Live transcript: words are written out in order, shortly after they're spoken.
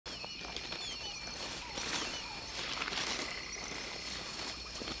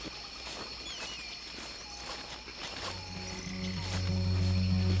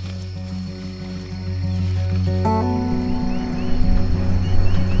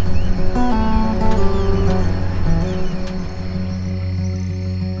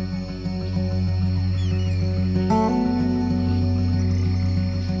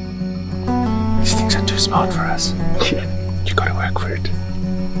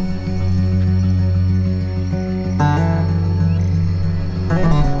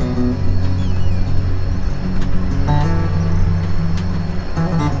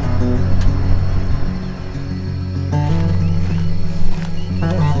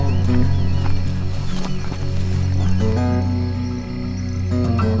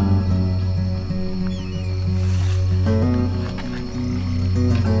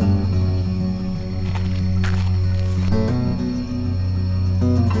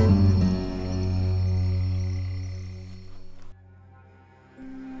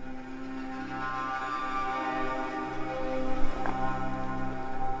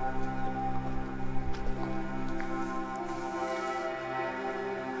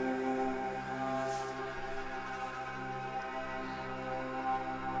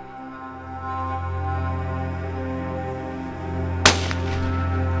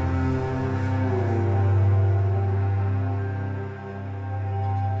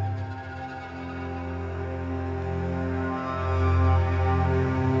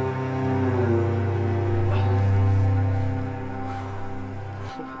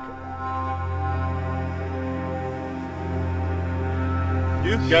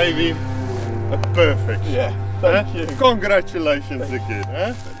gave him a perfect. Yeah, thank you. Congratulations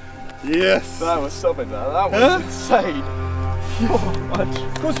again. Yes. That was something. That was insane.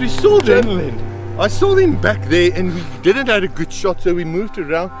 Because we saw them. I saw them back there and we didn't have a good shot, so we moved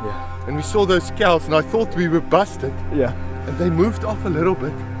around. Yeah. And we saw those cows and I thought we were busted. Yeah. And they moved off a little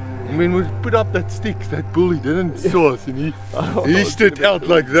bit. And when we put up that stick, that bully didn't saw us and he stood out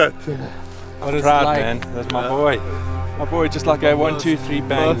like that. I was proud, man. That's my boy. My boy, just like a 1, 2, 3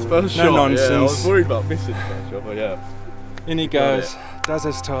 bang. First no shot, nonsense. Yeah, I was worried about missing the first shot, but yeah. In he goes, does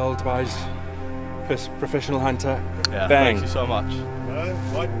as told by his professional hunter. Yeah, bang. Thank you so much.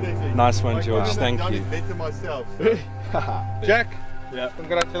 My pleasure. Nice one, George. Thank you. Better myself. So. Jack, yeah.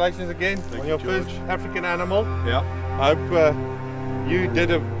 Congratulations again on your first African animal. Yeah. I hope you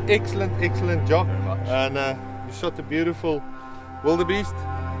did an excellent job. Very much. And you shot a beautiful wildebeest.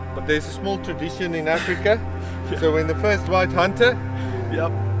 But there's a small tradition in Africa. Yeah. So when the first white hunter,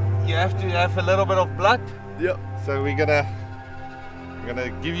 Yep. you have to have a little bit of blood. Yep. So we're gonna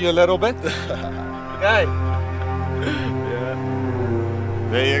give you a little bit. Okay. Yeah.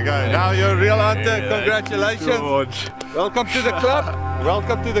 There you go. Now you're a real hunter. Yeah, Congratulations. George. Welcome to the club.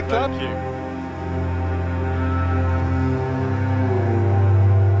 Welcome to the club. Thank you.